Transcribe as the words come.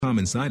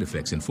common side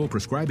effects and full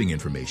prescribing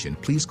information,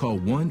 please call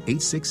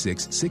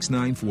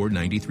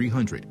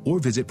 1-866-694-9300 or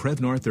visit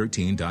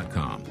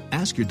Prevnar13.com.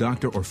 Ask your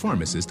doctor or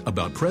pharmacist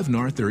about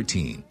Prevnar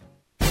 13.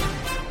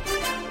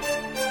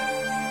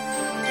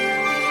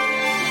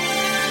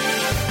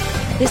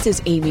 This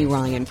is Amy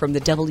Ryan from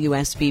the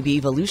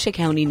WSBB Volusia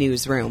County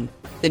Newsroom.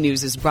 The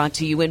news is brought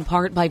to you in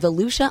part by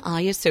Volusia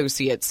Eye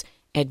Associates.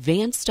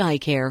 Advanced eye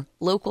care,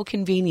 local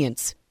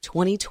convenience.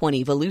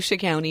 2020 Volusia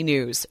County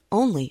News,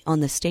 only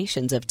on the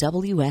stations of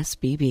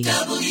WSBB.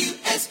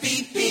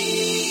 WSBB.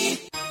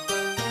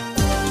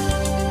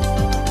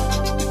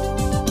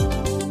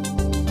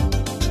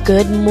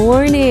 Good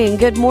morning,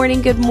 good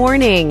morning, good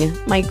morning.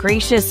 My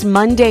gracious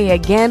Monday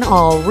again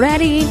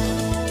already.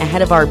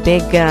 Ahead of our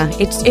big,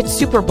 it's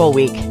Super Bowl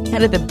week,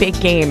 ahead of the big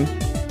game.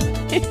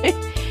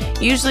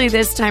 Usually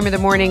this time of the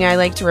morning, I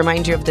like to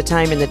remind you of the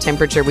time and the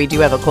temperature. We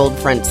do have a cold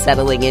front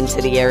settling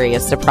into the area.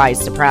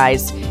 Surprise,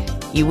 surprise.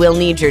 You will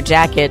need your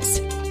jackets,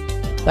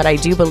 but I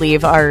do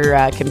believe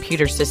our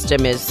computer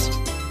system is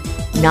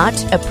not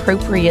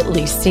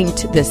appropriately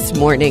synced this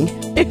morning,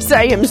 because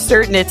I am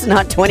certain it's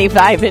not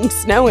 25 and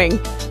snowing.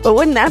 But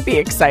wouldn't that be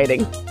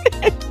exciting?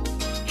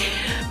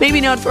 Maybe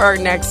not for our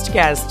next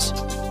guest,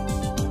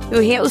 who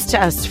hails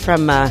to us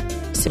from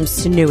some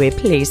snowy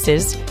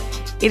places.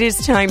 It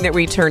is time that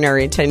we turn our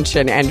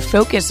attention and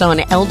focus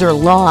on elder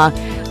law.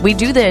 We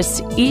do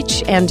this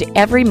each and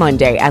every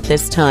Monday at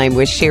this time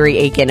with Sherry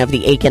Aiken of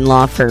the Aiken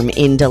Law Firm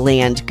in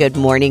DeLand. Good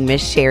morning,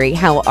 Miss Sherry.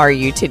 How are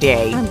you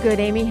today? I'm good,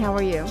 Amy. How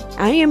are you?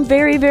 I am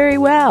very, very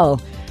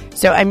well.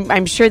 So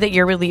I'm sure that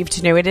you're relieved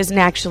to know it isn't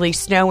actually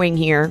snowing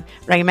here.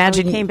 But I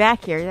imagine we came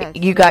back here. Yes.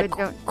 You got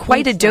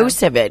quite a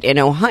dose of it in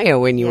Ohio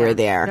when you were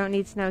there. We don't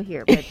need snow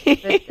here, but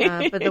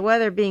the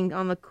weather being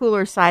on the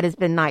cooler side has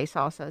been nice.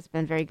 Also, it's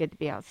been very good to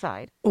be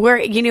outside.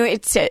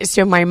 It's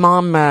so my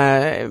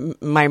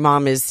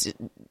mom is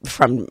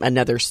from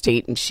another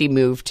state, and she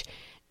moved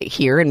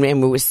here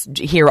and was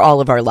here all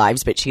of our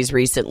lives, but she's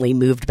recently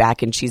moved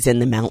back, and she's in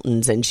the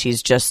mountains, and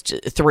she's just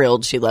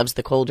thrilled. She loves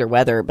the colder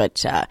weather,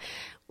 but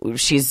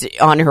she's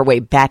on her way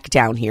back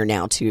down here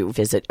now to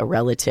visit a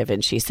relative,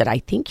 and she said, I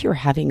think you're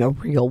having a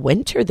real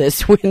winter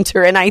this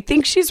winter, and I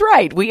think she's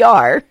right. We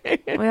are.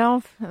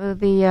 Well,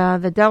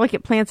 the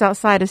delicate plants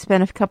outside have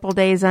spent a couple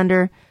days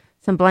under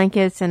some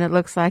blankets, and it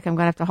looks like I'm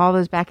going to have to haul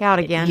those back out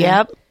again.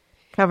 Yep.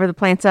 Cover the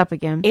plants up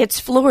again. It's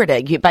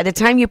Florida. By the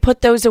time you put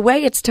those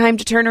away, it's time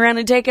to turn around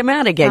and take them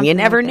out again. You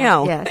never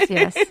know.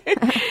 Yes.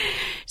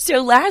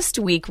 So last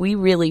week, we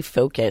really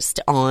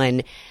focused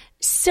on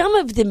some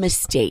of the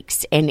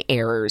mistakes and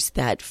errors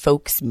that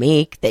folks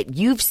make that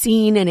you've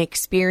seen and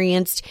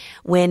experienced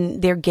when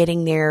they're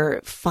getting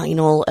their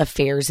final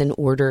affairs in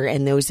order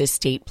and those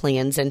estate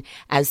plans. And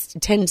as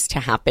tends to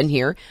happen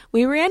here,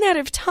 we ran out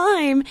of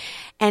time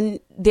and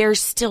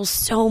there's still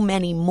so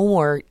many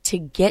more to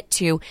get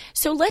to.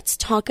 So let's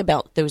talk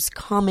about those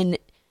common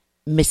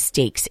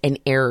mistakes and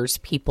errors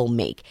people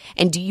make.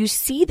 And do you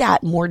see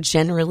that more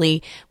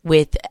generally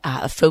with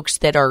folks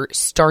that are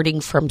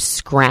starting from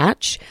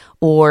scratch,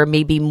 or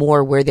maybe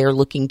more where they're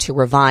looking to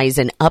revise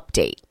and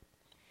update?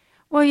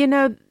 Well,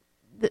 the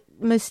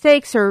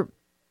mistakes are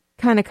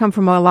kind of come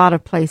from a lot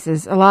of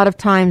places. A lot of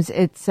times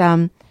it's,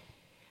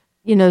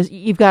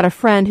 you've got a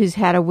friend who's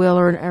had a will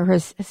or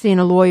has seen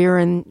a lawyer,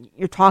 and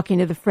you're talking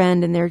to the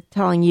friend and they're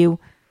telling you,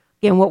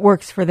 again, what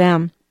works for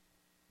them.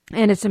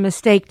 And it's a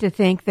mistake to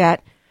think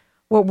that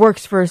what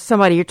works for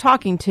somebody you're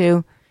talking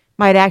to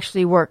might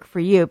actually work for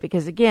you,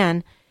 because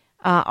again,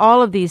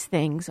 all of these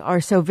things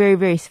are so very,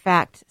 very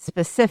fact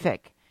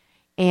specific,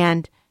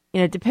 and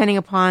depending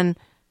upon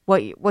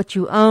what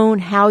you own,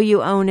 how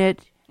you own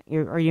it,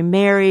 are you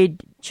married,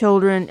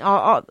 children,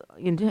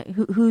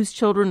 whose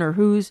children or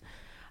whose,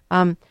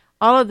 all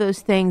of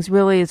those things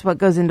really is what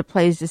goes into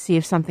plays to see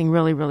if something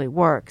really, really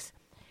works.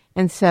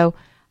 And so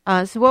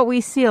what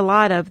we see a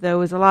lot of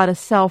though is a lot of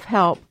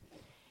self-help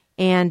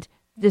and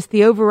just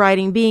the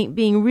overriding,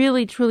 being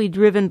really truly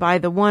driven by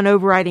the one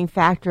overriding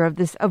factor of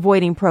this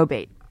avoiding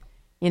probate.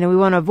 We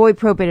want to avoid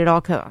probate at all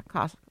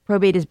costs.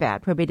 Probate is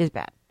bad.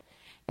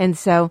 And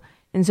so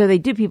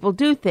people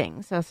do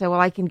things. So say, well,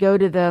 I can go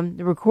to the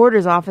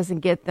recorder's office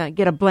and get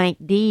a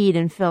blank deed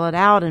and fill it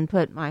out and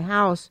put my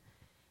house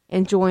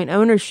in joint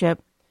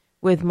ownership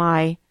with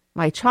my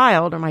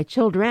child or my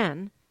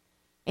children,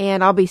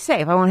 and I'll be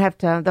safe. I won't have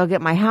to, they'll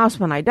get my house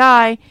when I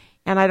die,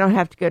 and I don't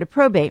have to go to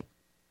probate.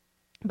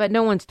 But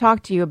no one's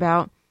talked to you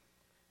about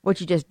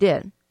what you just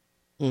did,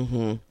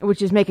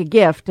 which is make a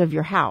gift of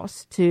your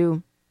house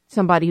to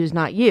somebody who's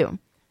not you.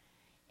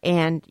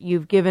 And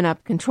you've given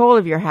up control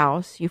of your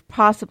house. You've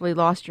possibly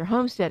lost your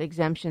homestead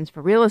exemptions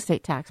for real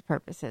estate tax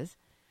purposes.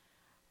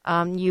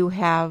 You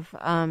have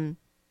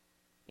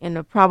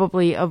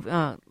probably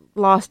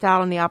lost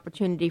out on the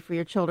opportunity for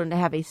your children to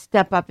have a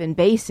step up in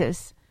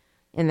basis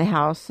in the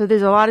house. So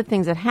there's a lot of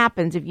things that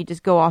happens if you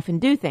just go off and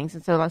do things.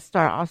 And so let's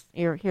start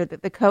here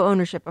the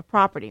co-ownership of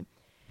property.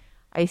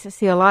 I used to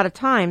see a lot of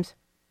times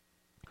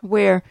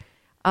where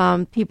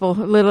people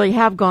literally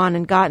have gone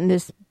and gotten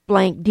this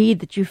blank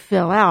deed that you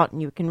fill out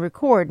and you can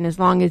record. And as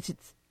long as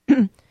it's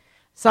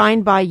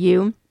signed by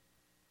you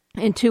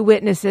and 2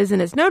 witnesses,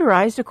 and it's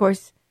notarized, of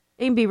course,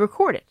 it can be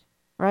recorded,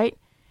 right?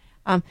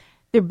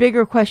 The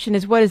bigger question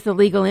is, what is the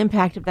legal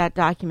impact of that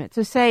document?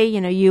 So say,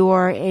 you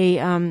are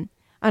an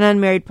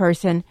unmarried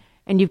person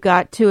and you've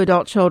got 2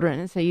 adult children.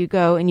 And so you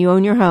go and you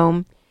own your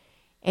home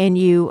and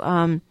you,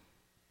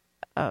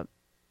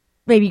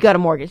 maybe you got a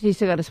mortgage. You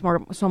still got a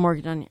small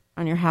mortgage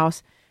on your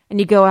house, and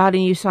you go out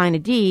and you sign a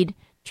deed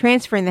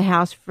transferring the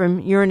house from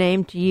your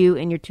name to you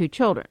and your 2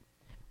 children.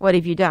 What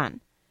have you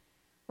done?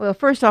 Well,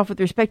 first off,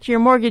 with respect to your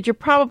mortgage, you're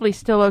probably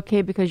still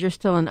okay because you're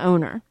still an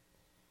owner.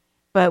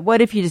 But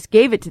what if you just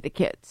gave it to the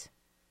kids?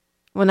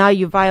 Well, now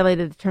you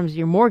violated the terms of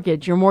your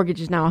mortgage. Your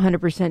mortgage is now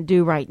 100%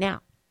 due right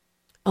now.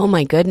 Oh,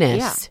 my goodness.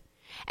 Yeah.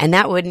 And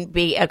that wouldn't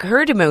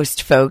occur to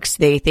most folks.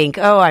 They think,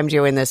 oh, I'm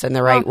doing this in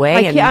the right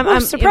way. And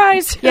I'm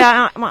surprised.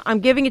 I'm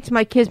giving it to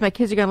my kids. My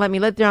kids are going to let me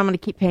live there. I'm going to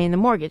keep paying the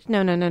mortgage.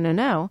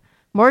 No.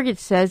 Mortgage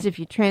says if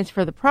you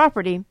transfer the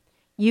property,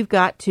 you've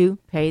got to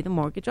pay the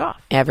mortgage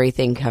off.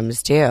 Everything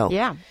comes due.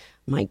 Yeah.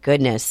 My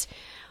goodness.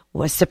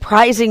 Well, a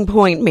surprising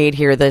point made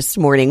here this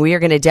morning. We are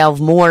going to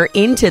delve more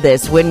into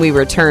this when we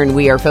return.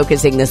 We are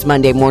focusing this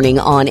Monday morning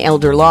on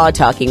elder law,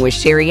 talking with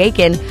Sherry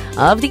Aiken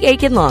of the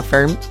Aiken Law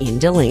Firm in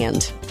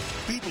DeLand.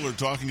 People are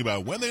talking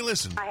about when they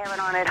listen. I have it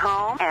on at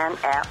home and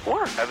at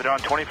work. I have it on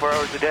 24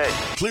 hours a day.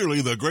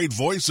 Clearly the great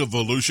voice of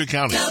Volusia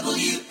County.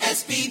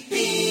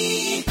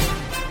 WSBP.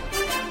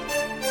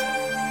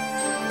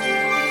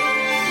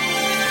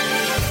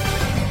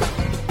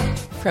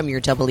 From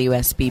your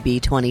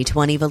WSBB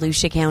 2020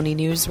 Volusia County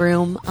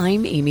Newsroom,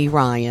 I'm Amy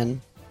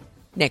Ryan.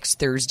 Next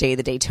Thursday,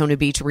 the Daytona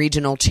Beach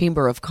Regional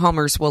Chamber of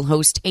Commerce will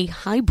host a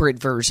hybrid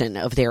version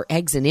of their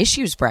Eggs and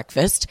Issues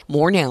breakfast.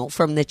 More now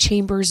from the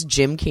Chamber's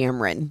Jim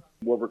Cameron.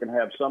 Where we're going to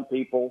have some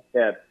people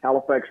at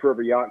Halifax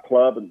River Yacht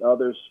Club and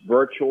others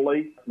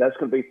virtually. That's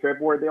going to be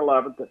February the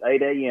 11th at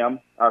 8 a.m.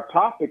 Our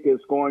topic is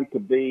going to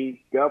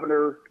be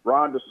Governor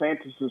Ron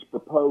DeSantis'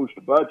 proposed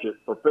budget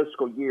for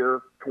fiscal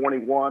year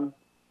 21-22.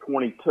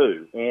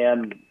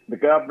 And the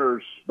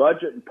governor's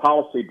budget and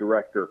policy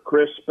director,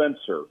 Chris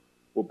Spencer,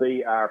 will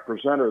be our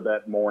presenter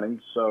that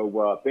morning.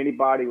 So if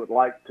anybody would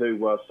like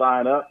to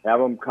sign up, have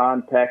them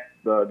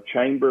contact the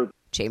chamber.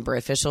 Chamber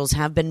officials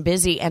have been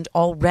busy, and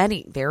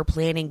already they're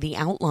planning the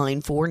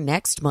outline for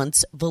next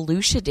month's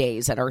Volusia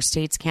Days at our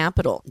state's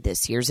capital.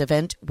 This year's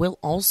event will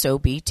also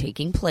be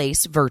taking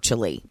place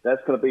virtually.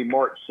 That's going to be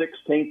March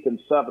 16th and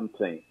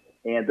 17th.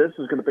 And this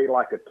is going to be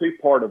like a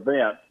 2-part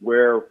event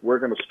where we're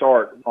going to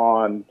start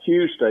on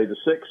Tuesday the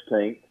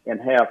 16th and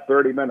have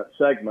 30-minute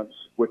segments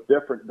with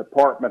different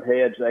department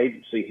heads,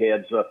 agency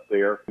heads up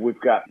there. We've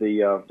got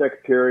the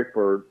Secretary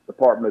for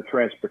Department of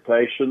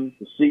Transportation,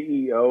 the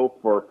CEO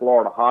for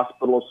Florida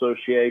Hospital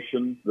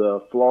Association, the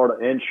Florida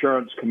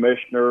Insurance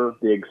Commissioner,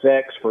 the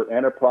execs for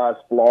Enterprise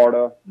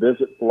Florida,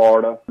 Visit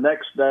Florida.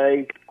 Next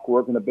day,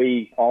 we're going to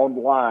be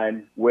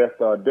online with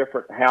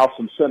different House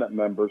and Senate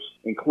members,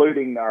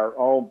 including our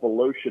own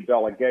Volusia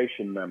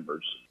delegation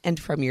members. And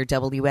from your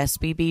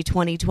WSBB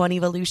 2020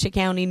 Volusia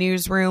County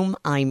Newsroom,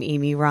 I'm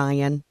Amy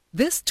Ryan.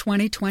 This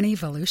 2020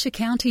 Volusia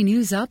County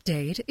News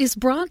Update is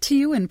brought to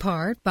you in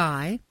part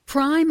by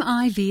Prime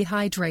IV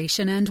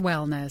Hydration and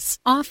Wellness,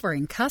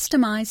 offering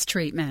customized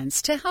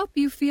treatments to help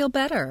you feel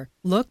better,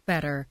 look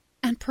better,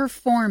 and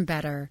perform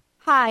better.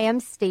 Hi,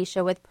 I'm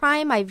Stacia with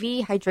Prime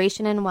IV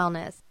Hydration and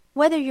Wellness.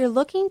 Whether you're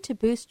looking to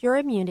boost your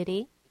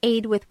immunity,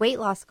 aid with weight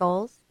loss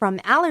goals, from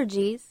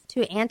allergies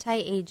to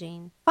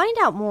anti-aging, find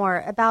out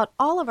more about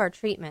all of our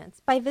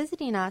treatments by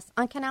visiting us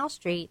on Canal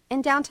Street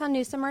in downtown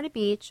New Smyrna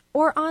Beach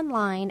or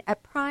online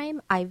at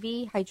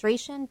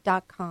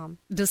primevhydration.com.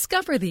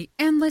 Discover the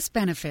endless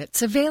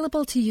benefits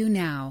available to you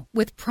now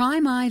with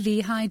Prime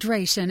IV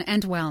Hydration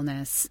and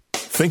Wellness.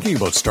 Thinking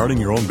about starting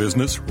your own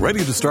business? Ready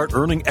to start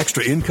earning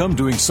extra income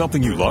doing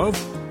something you love?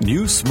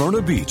 New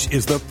Smyrna Beach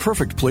is the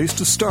perfect place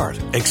to start,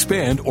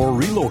 expand, or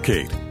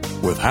relocate.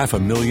 With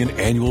 500,000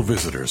 annual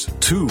visitors,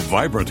 2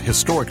 vibrant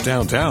historic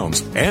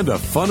downtowns, and a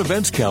fun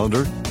events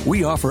calendar,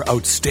 we offer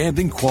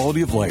outstanding quality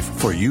of life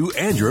for you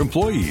and your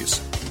employees.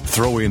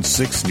 Throw in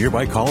 6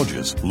 nearby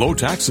colleges, low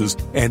taxes,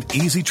 and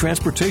easy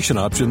transportation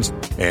options,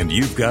 and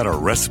you've got a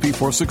recipe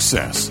for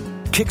success.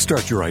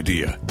 Kickstart your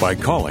idea by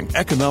calling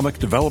Economic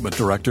Development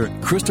Director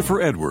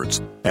Christopher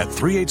Edwards at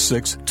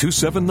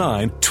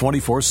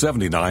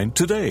 386-279-2479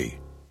 today.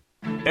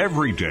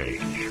 Every day,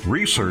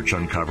 research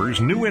uncovers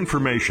new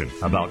information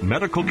about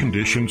medical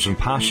conditions and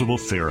possible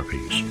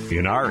therapies.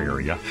 In our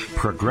area,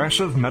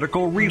 Progressive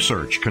Medical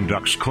Research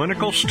conducts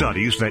clinical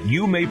studies that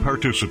you may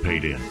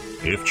participate in.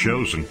 If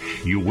chosen,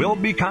 you will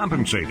be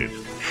compensated.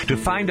 To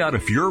find out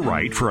if you're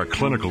right for a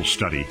clinical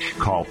study,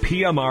 call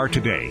PMR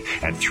today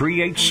at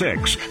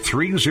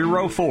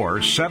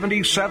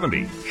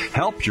 386-304-7070.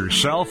 Help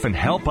yourself and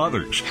help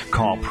others.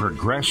 Call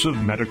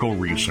Progressive Medical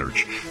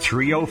Research,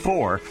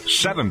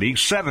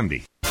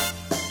 304-7070.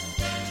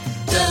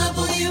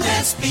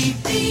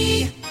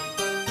 WSBP.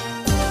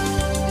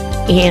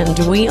 And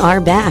we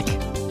are back,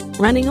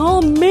 running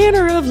all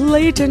manner of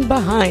late and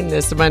behind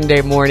this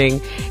Monday morning.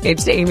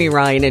 It's Amy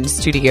Ryan in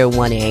Studio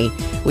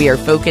 1A. We are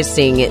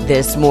focusing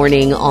this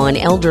morning on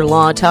elder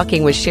law,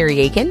 talking with Sherry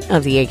Aiken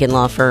of the Aiken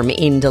Law Firm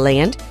in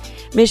DeLand.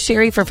 Miss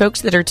Sherry, for folks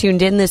that are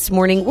tuned in this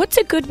morning, what's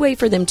a good way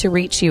for them to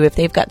reach you if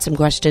they've got some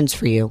questions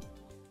for you?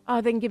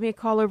 They can give me a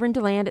call over in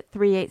DeLand at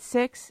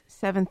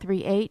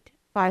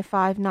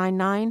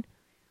 386-738-5599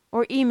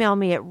 or email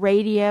me at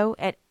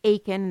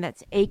radio@Aiken,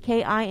 that's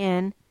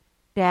AKIN-law.com.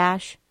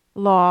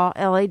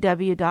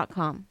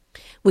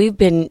 We've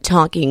been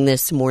talking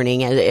this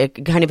morning, a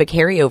kind of a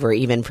carryover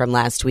even from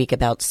last week,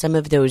 about some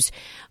of those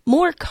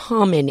more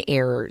common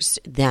errors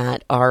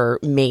that are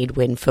made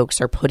when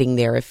folks are putting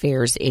their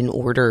affairs in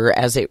order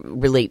as it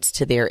relates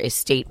to their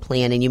estate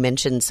plan. And you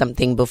mentioned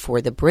something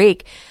before the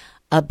break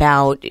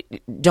about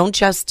don't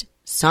just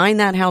sign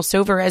that house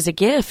over as a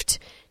gift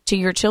to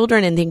your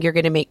children and think you're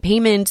going to make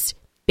payments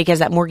because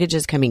that mortgage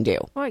is coming due.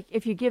 Well,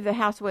 if you give the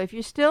house away, if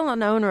you're still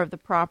an owner of the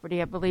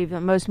property, I believe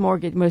that most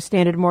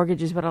standard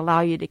mortgages would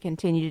allow you to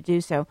continue to do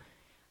so.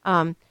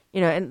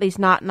 At least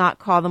not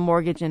call the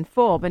mortgage in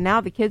full. But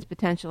now the kids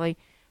potentially,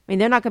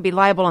 they're not going to be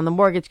liable on the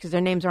mortgage because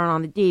their names aren't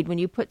on the deed. When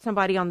you put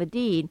somebody on the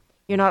deed,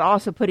 you're not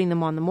also putting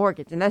them on the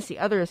mortgage. And that's the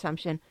other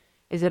assumption,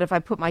 is that if I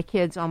put my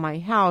kids on my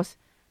house,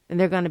 then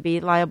they're going to be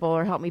liable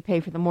or help me pay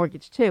for the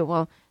mortgage too.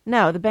 Well,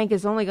 no, the bank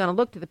is only going to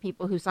look to the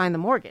people who signed the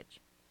mortgage.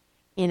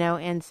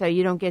 And so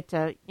you don't get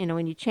to,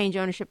 when you change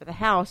ownership of the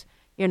house,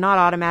 you're not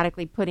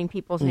automatically putting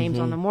people's names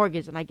on the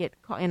mortgage. And I get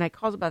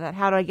calls about that.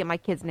 How do I get my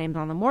kids' names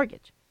on the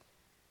mortgage?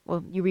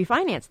 Well, you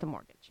refinance the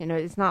mortgage.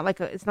 It's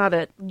not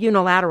a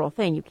unilateral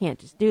thing. You can't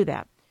just do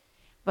that.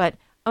 But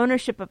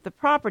ownership of the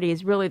property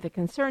is really the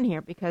concern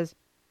here, because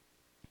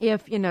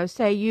if,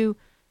 say you've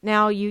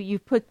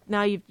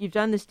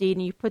done this deed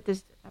and you've put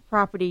this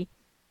property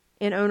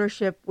in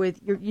ownership with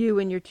you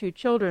and your two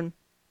children,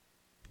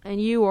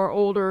 and you are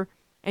older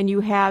and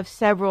you have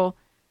several,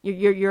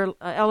 you're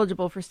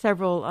eligible for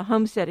several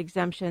homestead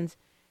exemptions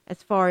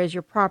as far as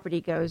your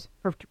property goes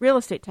for real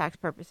estate tax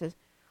purposes.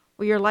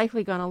 Well, you're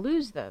likely going to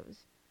lose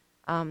those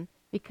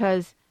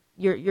because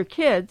your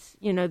kids,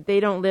 they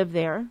don't live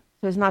there,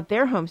 so it's not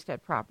their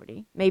homestead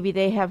property. Maybe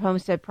they have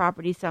homestead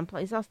property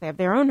someplace else. They have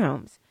their own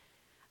homes.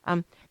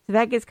 So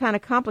that gets kind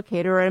of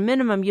complicated, or at a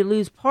minimum, you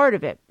lose part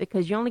of it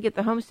because you only get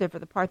the homestead for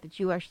the part that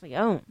you actually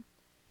own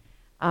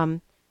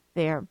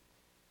there.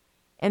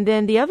 And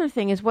then the other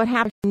thing is what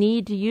happens if you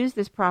need to use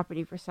this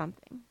property for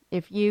something.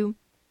 If you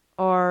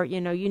are, you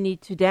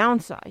need to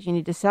downsize, you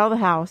need to sell the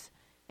house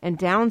and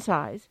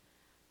downsize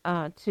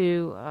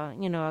to,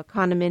 a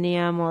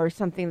condominium or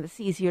something that's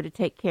easier to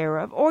take care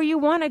of, or you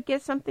want to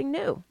get something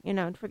new,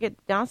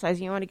 forget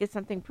downsizing, you want to get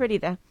something pretty.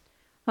 The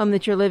home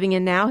that you're living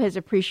in now has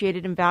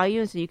appreciated in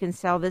value, and so you can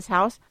sell this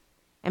house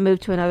and move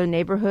to another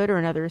neighborhood or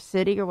another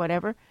city or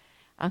whatever,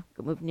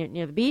 move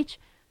near the beach.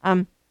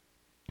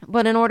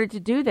 But in order to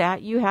do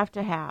that, you have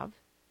to have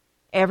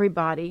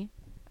everybody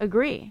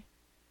agree.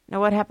 Now,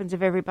 what happens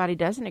if everybody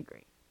doesn't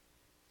agree?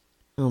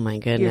 Oh, my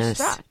goodness. You're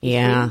stuck.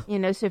 Yeah.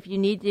 So if you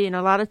need to,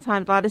 a lot of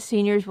times, a lot of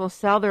seniors will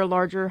sell their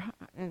larger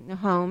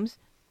homes,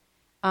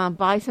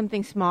 buy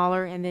something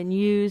smaller, and then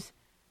use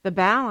the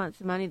balance,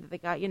 the money that they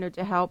got,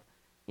 to help,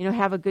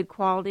 have a good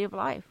quality of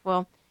life.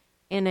 Well,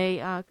 in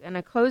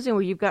a closing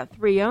where you've got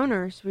three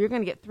owners, you're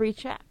going to get three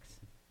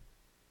checks,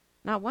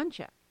 not one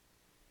check.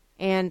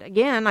 And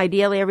again,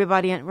 ideally,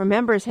 everybody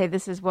remembers, hey,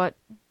 this is what,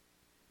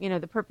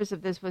 the purpose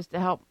of this was to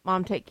help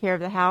Mom take care of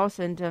the house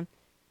and to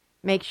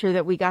make sure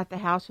that we got the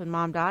house when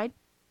Mom died.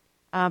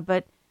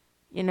 But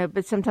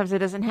sometimes it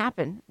doesn't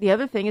happen. The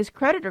other thing is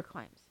creditor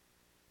claims.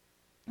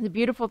 The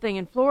beautiful thing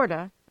in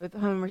Florida with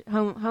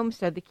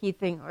homestead, the key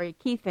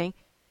thing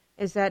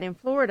is that in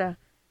Florida,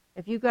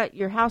 if you've got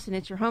your house and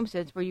it's your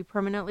homestead, it's where you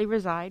permanently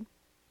reside,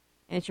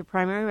 and it's your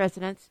primary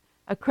residence,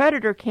 a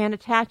creditor can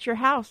attach your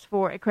house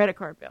for a credit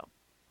card bill.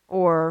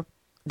 Or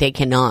They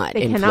cannot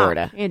in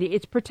Florida. And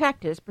it's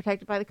protected. It's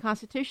protected by the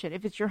Constitution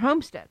if it's your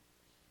homestead.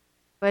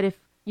 But if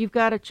you've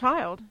got a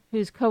child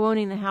who's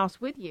co-owning the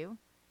house with you,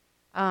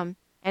 and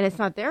it's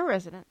not their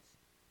residence,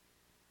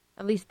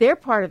 at least their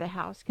part of the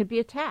house could be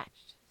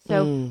attached.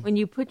 So when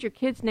you put your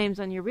kids' names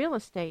on your real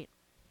estate,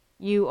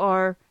 you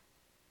are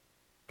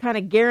kind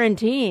of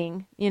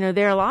guaranteeing,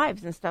 their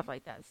lives and stuff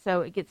like that.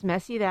 So it gets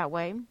messy that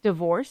way.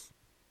 Divorce,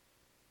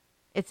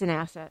 it's an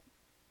asset.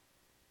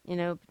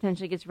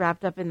 Potentially gets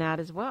wrapped up in that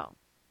as well.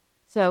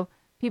 So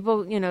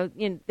people,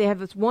 they have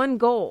this one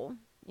goal,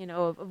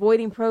 of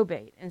avoiding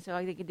probate. And so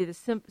they could do this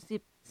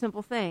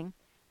simple thing.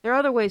 There are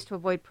other ways to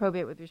avoid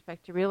probate with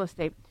respect to real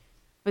estate,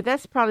 but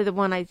that's probably the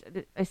one I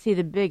see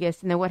the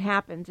biggest. And then what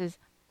happens is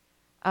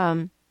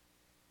there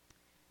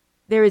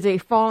is a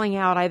falling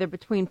out either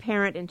between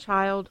parent and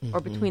child or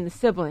between the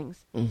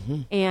siblings.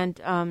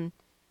 And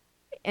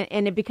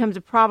it becomes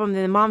a problem.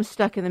 Then the mom's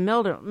stuck in the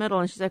middle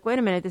and she's like, wait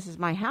a minute, this is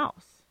my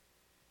house.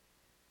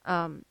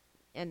 And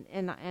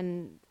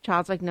the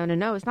child's like,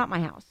 no, it's not my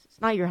house. It's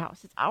not your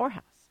house. It's our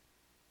house.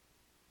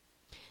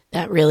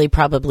 That really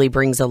probably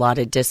brings a lot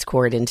of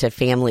discord into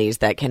families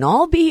that can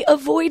all be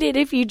avoided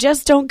if you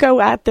just don't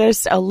go at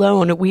this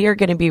alone. We are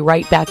going to be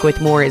right back with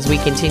more as we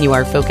continue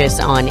our focus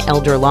on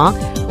elder law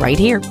right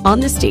here on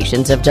the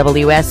stations of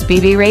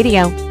WSBB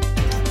Radio.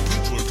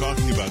 People are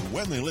talking about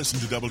when they listen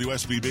to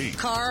WSBB.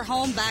 Car,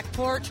 home, back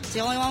porch. It's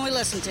the only one we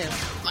listen to.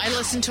 I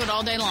listen to it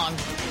all day long.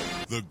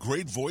 The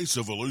great voice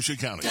of Volusia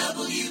County.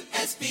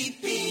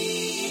 WSBB.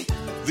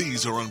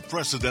 These are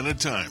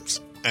unprecedented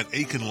times. At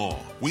Aiken Law,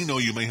 we know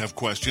you may have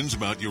questions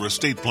about your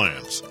estate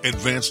plans,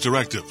 advance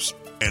directives,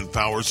 and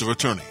powers of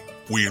attorney.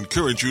 We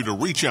encourage you to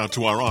reach out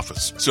to our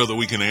office so that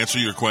we can answer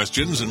your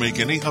questions and make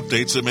any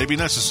updates that may be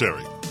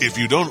necessary. If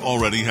you don't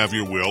already have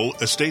your will,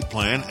 estate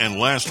plan, and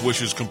last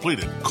wishes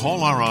completed,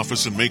 call our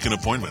office and make an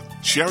appointment.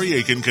 Sherry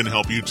Aiken can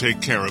help you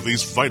take care of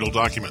these vital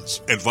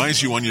documents,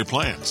 advise you on your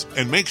plans,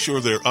 and make sure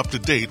they're up to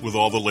date with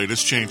all the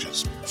latest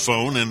changes.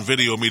 Phone and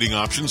video meeting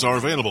options are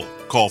available.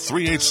 Call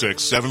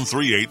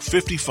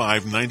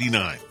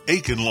 386-738-5599.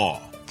 Aiken Law.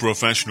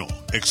 Professional,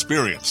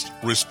 experienced,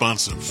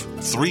 responsive.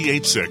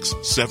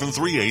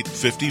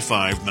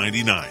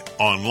 386-738-5599.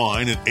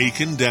 Online at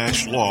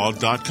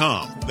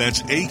aiken-law.com.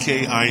 That's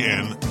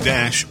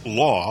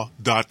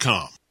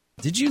AKIN-law.com.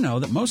 Did you know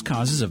that most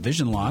causes of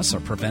vision loss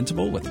are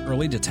preventable with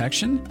early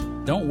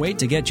detection? Don't wait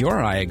to get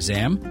your eye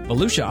exam.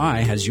 Volusia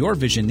Eye has your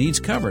vision needs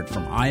covered,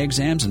 from eye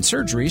exams and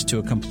surgeries to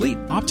a complete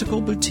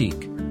optical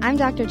boutique. I'm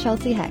Dr.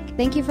 Chelsea Heck.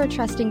 Thank you for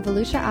trusting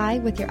Volusia Eye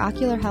with your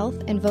ocular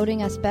health and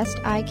voting us Best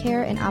Eye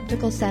Care and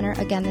Optical Center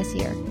again this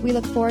year. We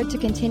look forward to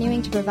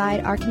continuing to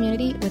provide our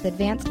community with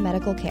advanced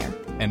medical care.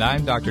 And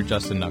I'm Dr.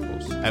 Justin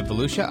Knuckles. At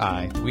Volusia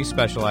Eye, we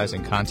specialize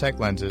in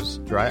contact lenses,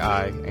 dry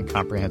eye, and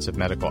comprehensive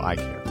medical eye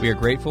care. We are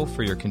grateful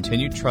for your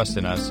continued trust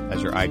in us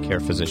as your eye care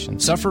physician.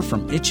 Suffer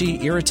from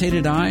itchy,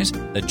 irritated eyes?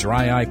 The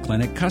Dry Eye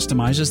Clinic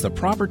customizes the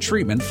proper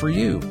treatment for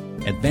you.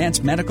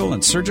 Advanced medical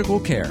and surgical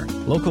care.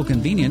 Local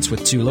convenience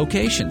with 2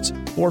 locations.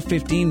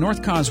 415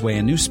 North Causeway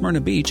in New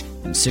Smyrna Beach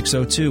and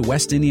 602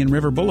 West Indian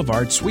River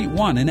Boulevard, Suite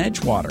 1 in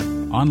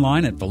Edgewater.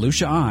 Online at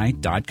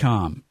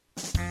VolusiaEye.com.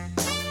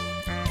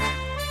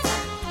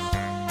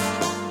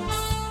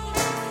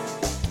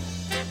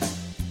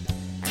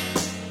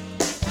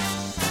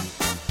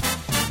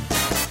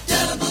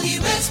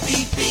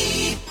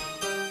 WSBB.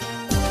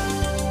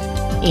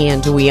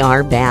 And we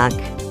are back.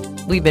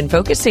 We've been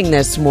focusing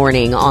this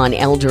morning on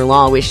elder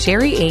law with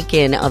Sherry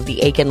Aiken of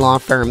the Aiken Law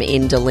Firm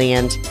in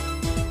DeLand.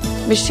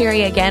 Ms.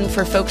 Sherry, again,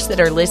 for folks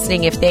that are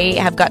listening, if they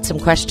have got some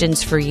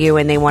questions for you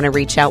and they want to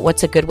reach out,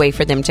 what's a good way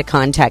for them to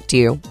contact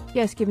you?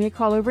 Yes, give me a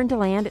call over in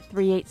DeLand at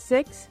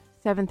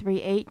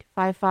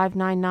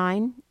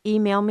 386-738-5599.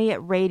 Email me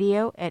at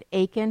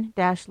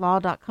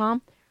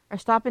radio@aiken-law.com or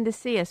stop in to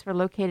see us. We're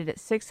located at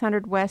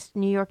 600 West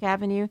New York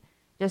Avenue,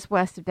 just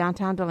west of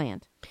downtown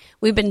DeLand.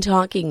 We've been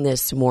talking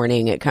this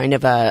morning, kind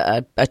of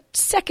a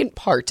second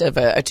part of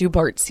a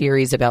two-part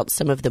series about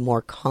some of the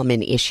more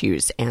common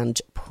issues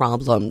and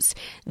problems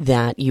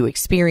that you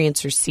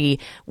experience or see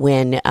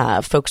when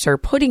folks are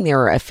putting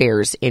their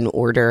affairs in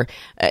order,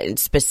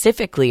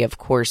 specifically, of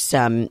course,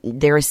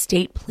 their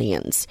estate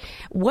plans.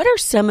 What are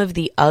some of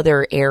the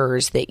other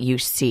errors that you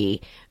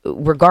see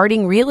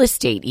regarding real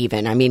estate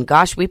even? I mean,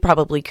 gosh, we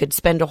probably could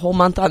spend a whole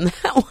month on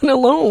that one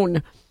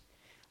alone.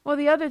 Well,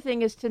 the other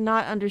thing is to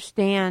not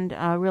understand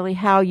really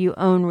how you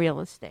own real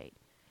estate.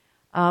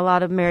 A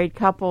lot of married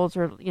couples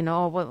are,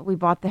 we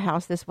bought the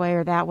house this way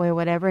or that way or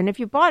whatever. And if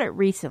you bought it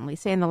recently,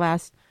 say in the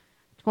last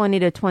 20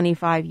 to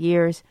 25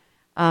 years,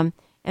 in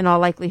all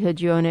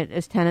likelihood you own it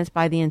as tenants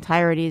by the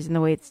entireties and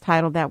the way it's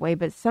titled that way.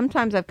 But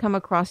sometimes I've come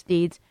across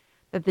deeds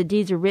that the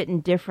deeds are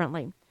written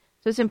differently.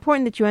 So it's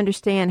important that you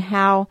understand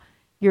how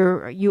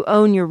you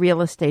own your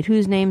real estate,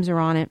 whose names are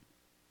on it,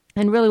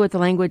 and really what the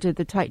language of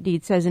the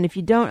deed says. And if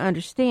you don't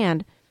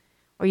understand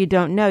or you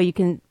don't know, you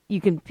can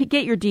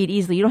get your deed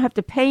easily. You don't have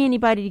to pay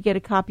anybody to get a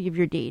copy of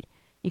your deed.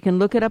 You can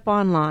look it up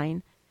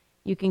online.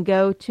 You can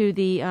go to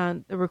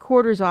the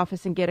recorder's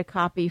office and get a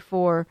copy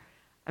for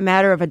a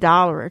matter of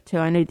 $1 or $2.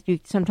 I know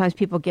sometimes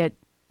people get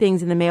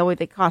things in the mail where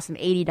they cost them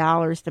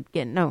 $80 to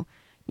get. No,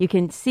 you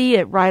can see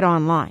it right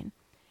online,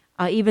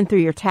 even through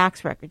your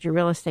tax records, your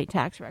real estate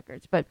tax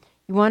records. But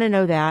you want to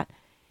know that.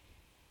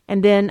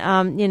 And then,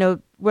 I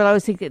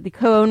always think that the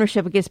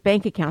co-ownership against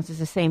bank accounts is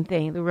the same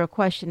thing. The real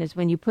question is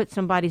when you put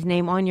somebody's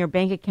name on your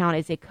bank account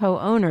as a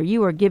co-owner,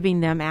 you are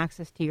giving them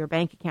access to your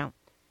bank account.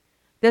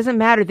 It doesn't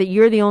matter that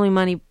you're the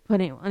only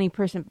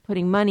person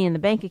putting money in the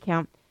bank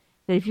account,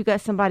 that if you've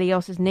got somebody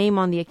else's name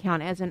on the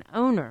account as an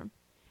owner,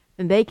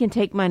 then they can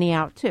take money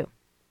out too.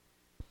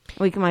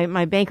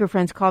 My banker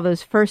friends call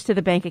those first to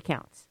the bank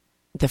accounts.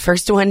 The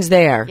first one's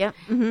there. Yep.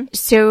 Mm-hmm.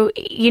 So,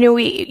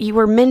 you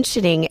were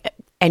mentioning,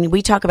 and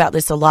we talk about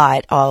this a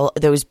lot, all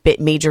those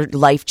major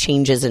life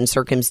changes and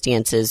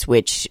circumstances,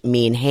 which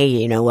mean, hey,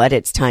 you know what,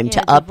 it's time to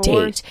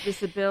divorce, update.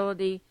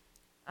 Disability,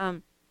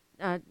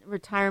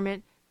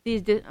 retirement.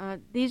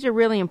 These are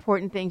really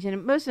important things.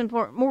 And most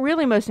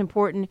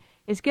important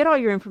is get all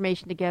your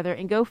information together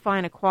and go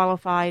find a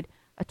qualified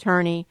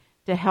attorney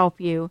to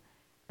help you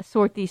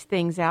sort these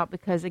things out.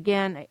 Because,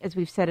 again, as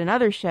we've said in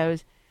other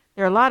shows,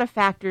 There are a lot of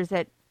factors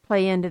that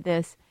play into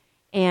this,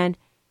 and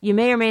you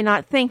may or may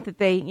not think that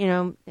they,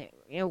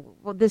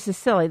 well, this is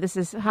silly. This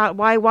is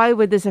why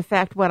would this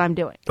affect what I'm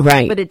doing?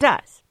 Right. But it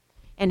does.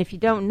 And if you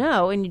don't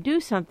know and you do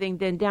something,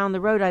 then down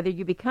the road, either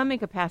you become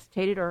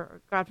incapacitated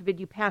or, God forbid,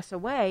 you pass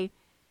away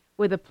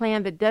with a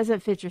plan that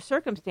doesn't fit your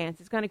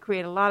circumstance. It's going to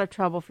create a lot of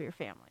trouble for your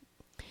family.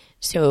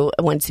 So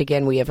once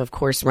again, we have, of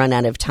course, run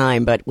out of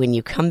time. But when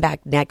you come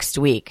back next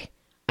week,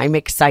 I'm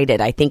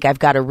excited. I think I've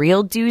got a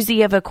real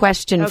doozy of a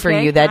question for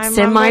you that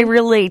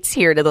semi-relates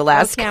here to the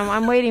last. Okay,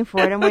 I'm waiting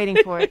for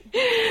it.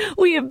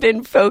 We have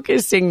been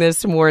focusing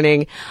this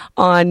morning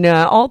on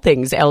all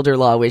things elder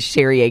law with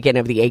Sherry Aiken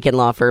of the Aiken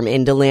Law Firm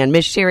in DeLand.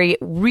 Miss Sherry,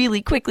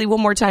 really quickly, one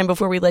more time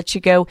before we let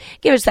you go,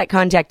 give us that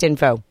contact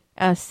info.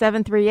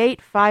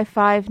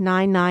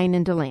 738-5599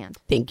 in DeLand.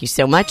 Thank you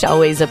so much.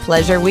 Always a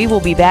pleasure. We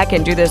will be back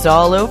and do this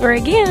all over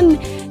again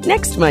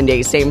next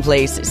Monday. Same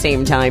place,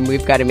 same time.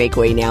 We've got to make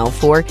way now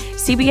for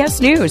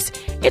CBS News.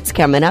 It's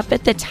coming up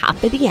at the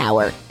top of the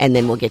hour. And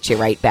then we'll get you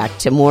right back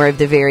to more of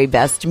the very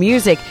best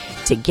music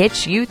to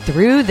get you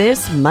through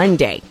this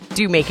Monday.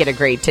 Do make it a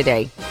great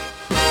today.